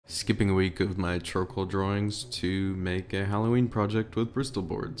skipping a week of my charcoal drawings to make a Halloween project with Bristol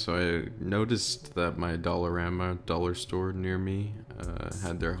board. So I noticed that my Dollarama dollar store near me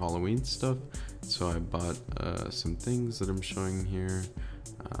had their Halloween stuff. So I bought some things that I'm showing here.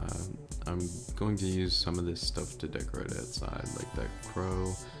 I'm going to use some of this stuff to decorate outside, like that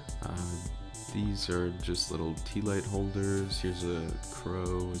crow. These are just little tea light holders. Here's a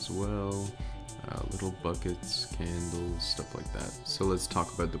crow as well. Little buckets, candles, stuff like that. So let's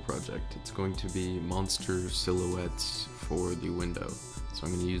talk about the project. It's going to be monster silhouettes for the window. So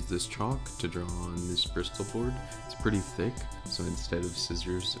I'm going to use this chalk to draw on this Bristol board. It's pretty thick, so instead of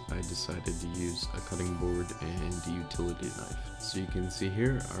scissors, I decided to use a cutting board and a utility knife. So you can see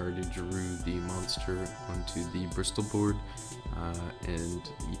here, I already drew the monster onto the Bristol board, and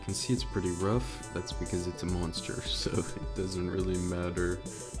you can see it's pretty rough. That's because it's a monster, so it doesn't really matter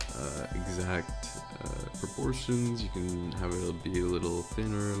exact proportions. You can have it be a little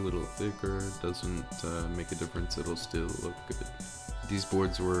thinner, a little thicker. It doesn't make a difference, it'll still look good. These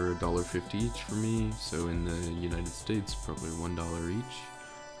boards were $1.50 each for me, so in the United States probably $1 each.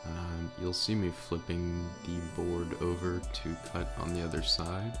 You'll see me flipping the board over to cut on the other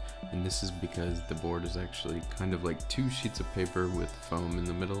side, and this is because the board is actually kind of like two sheets of paper with foam in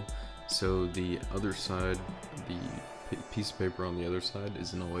the middle, so the other side, the piece of paper on the other side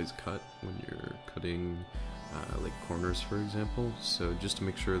isn't always cut when you're cutting like corners, for example. So just to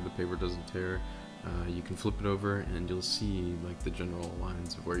make sure the paper doesn't tear, you can flip it over and you'll see like the general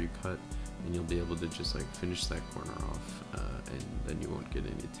lines of where you cut, and you'll be able to just like finish that corner off, and then you won't get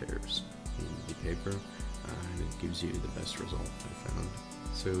any tears in the paper, and it gives you the best result I found.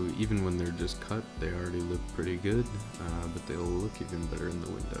 So even when they're just cut, they already look pretty good, but they'll look even better in the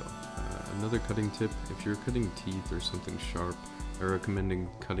window. Another cutting tip, if you're cutting teeth or something sharp, I recommend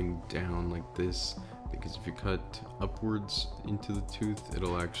cutting down like this, because if you cut upwards into the tooth,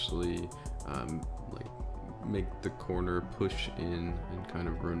 it'll actually like make the corner push in and kind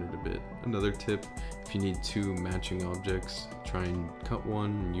of ruin it a bit. Another tip, if you need two matching objects, try and cut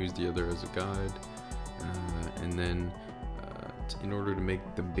one and use the other as a guide, and then in order to make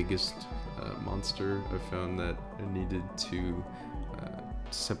the biggest monster, I found that I needed to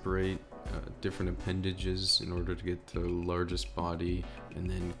separate different appendages in order to get the largest body, and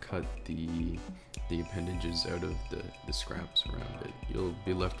then cut the appendages out of the scraps around it. You'll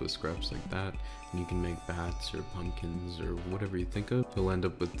be left with scraps like that, and you can make bats or pumpkins or whatever you think of. You'll end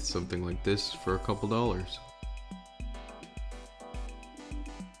up with something like this for a couple dollars.